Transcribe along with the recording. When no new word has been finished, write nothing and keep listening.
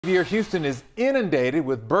Year Houston is inundated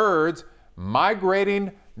with birds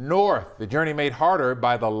migrating north. The journey made harder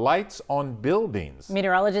by the lights on buildings.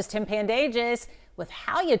 Meteorologist Tim Pandagis with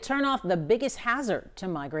how you turn off the biggest hazard to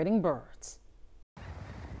migrating birds.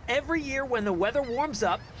 Every year when the weather warms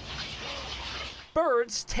up,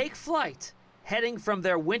 birds take flight, heading from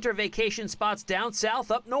their winter vacation spots down south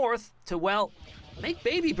up north to, well, make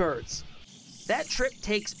baby birds. That trip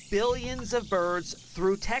takes billions of birds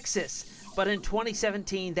through Texas. But in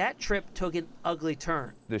 2017, that trip took an ugly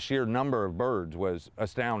turn. The sheer number of birds was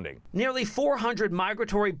astounding. Nearly 400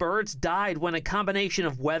 migratory birds died when a combination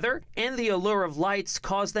of weather and the allure of lights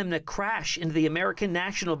caused them to crash into the American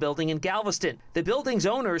National Building in Galveston. The building's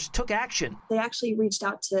owners took action. They actually reached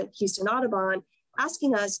out to Houston Audubon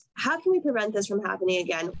asking us, how can we prevent this from happening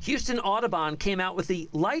again? Houston Audubon came out with the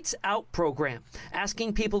Lights Out program,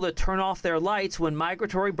 asking people to turn off their lights when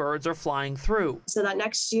migratory birds are flying through. So that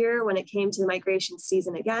next year, when it came to the migration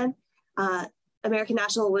season again, American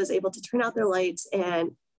National was able to turn out their lights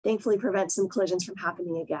and thankfully prevent some collisions from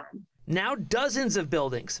happening again. Now dozens of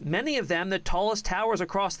buildings, many of them the tallest towers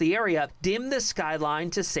across the area, dim the skyline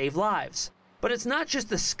to save lives. But it's not just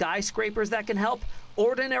the skyscrapers that can help.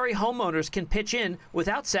 Ordinary homeowners can pitch in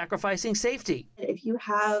without sacrificing safety. If you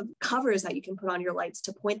have covers that you can put on your lights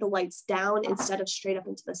to point the lights down instead of straight up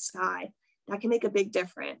into the sky, that can make a big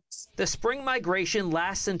difference. The spring migration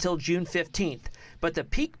lasts until June 15th, but the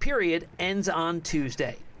peak period ends on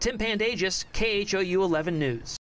Tuesday. Tim Pandagis, KHOU 11 News.